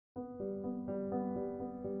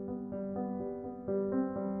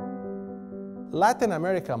Latin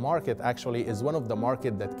America market actually is one of the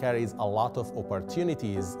markets that carries a lot of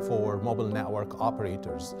opportunities for mobile network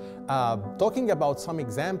operators. Talking about some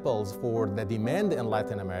examples for the demand in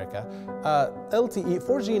Latin America, LTE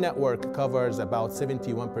 4G network covers about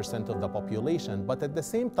 71% of the population, but at the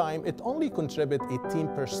same time, it only contributes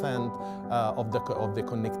 18% of the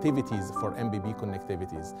connectivities for MBB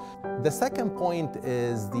connectivities. The second point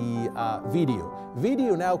is the video.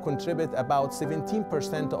 Video now contributes about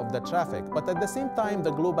 17% of the traffic, but at the same time,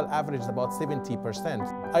 the global average is about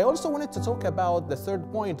 70%. I also wanted to talk about the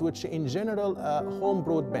third point, which in general, home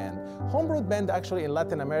broadband. Home broadband actually in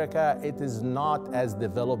Latin America, it is not as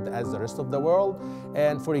developed as the rest of the world.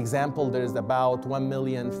 And for example, there is about 1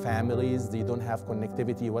 million families, they don't have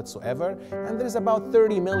connectivity whatsoever. And there's about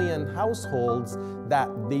 30 million households that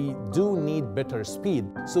they do need better speed.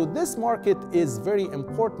 So this market is very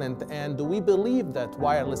important, and we believe that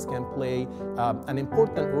wireless can play an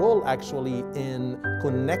important role actually in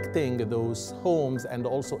connecting those homes and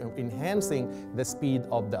also enhancing the speed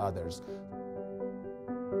of the others.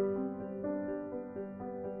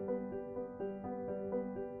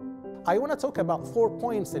 I want to talk about 4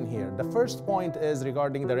 points in here. The first point is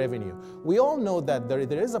regarding the revenue. We all know that there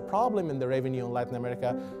is a problem in the revenue in Latin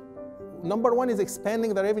America. Number one is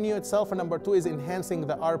expanding the revenue itself, and number two is enhancing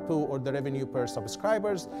the ARPU, or the revenue per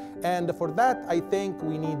subscribers. And for that, I think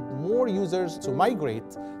we need more users to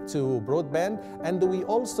migrate to broadband, and we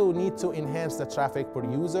also need to enhance the traffic per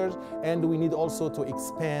users, and we need also to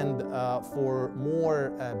expand for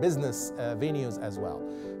more business venues as well.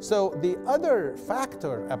 So the other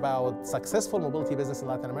factor about successful mobility business in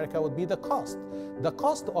Latin America would be the cost. The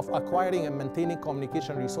cost of acquiring and maintaining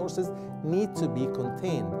communication resources need to be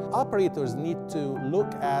contained. Operators need to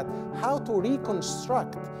look at how to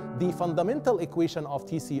reconstruct the fundamental equation of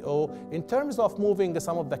TCO in terms of moving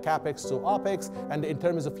some of the CapEx to OpEx, and in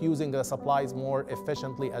terms of using the supplies more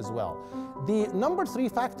efficiently as well. The number 3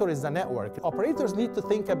 factor is the network. Operators need to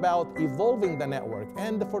think about evolving the network,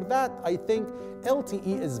 and for that, I think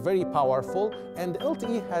LTE is very powerful, and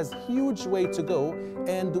LTE has huge way to go,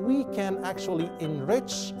 and we can actually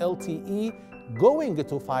enrich LTE going to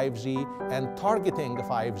 5G and targeting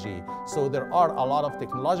 5G. So there are a lot of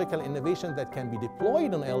technological innovation that can be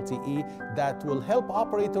deployed on LTE that will help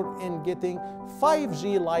operator in getting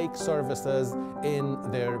 5G-like services in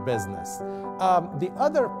their business. The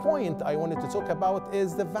other point I wanted to talk about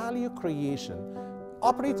is the value creation.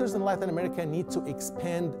 Operators in Latin America need to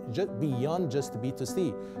expand beyond just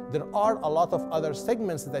B2C. There are a lot of other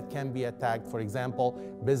segments that can be attacked. For example,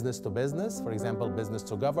 business to business, for example, business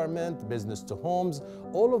to government, business to homes.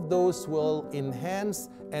 All of those will enhance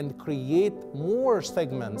and create more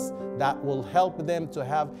segments that will help them to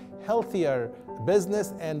have healthier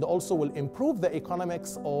business, and also will improve the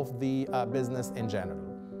economics of the business in general.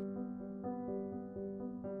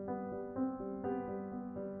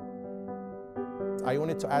 I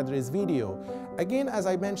wanted to address video. Again, as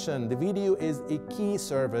I mentioned, the video is a key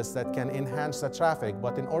service that can enhance the traffic,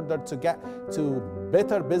 but in order to get to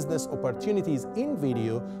better business opportunities in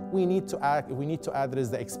video, we need to address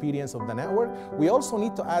the experience of the network. We also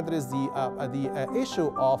need to address the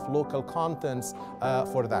issue of local contents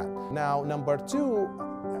for that. Now, number 2,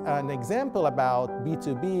 an example about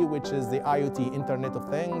B2B, which is the IoT, Internet of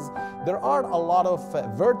Things. There are a lot of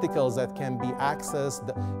verticals that can be accessed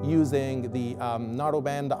using the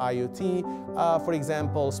narrowband IoT. For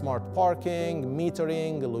example, smart parking,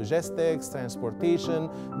 metering, logistics, transportation.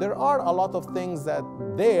 There are a lot of things that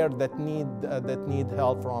need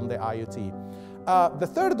help from the IoT. The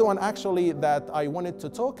third one actually that I wanted to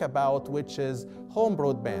talk about, which is home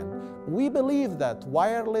broadband. We believe that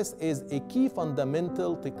wireless is a key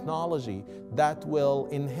fundamental technology that will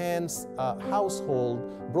enhance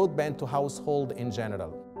household, broadband to household in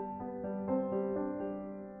general.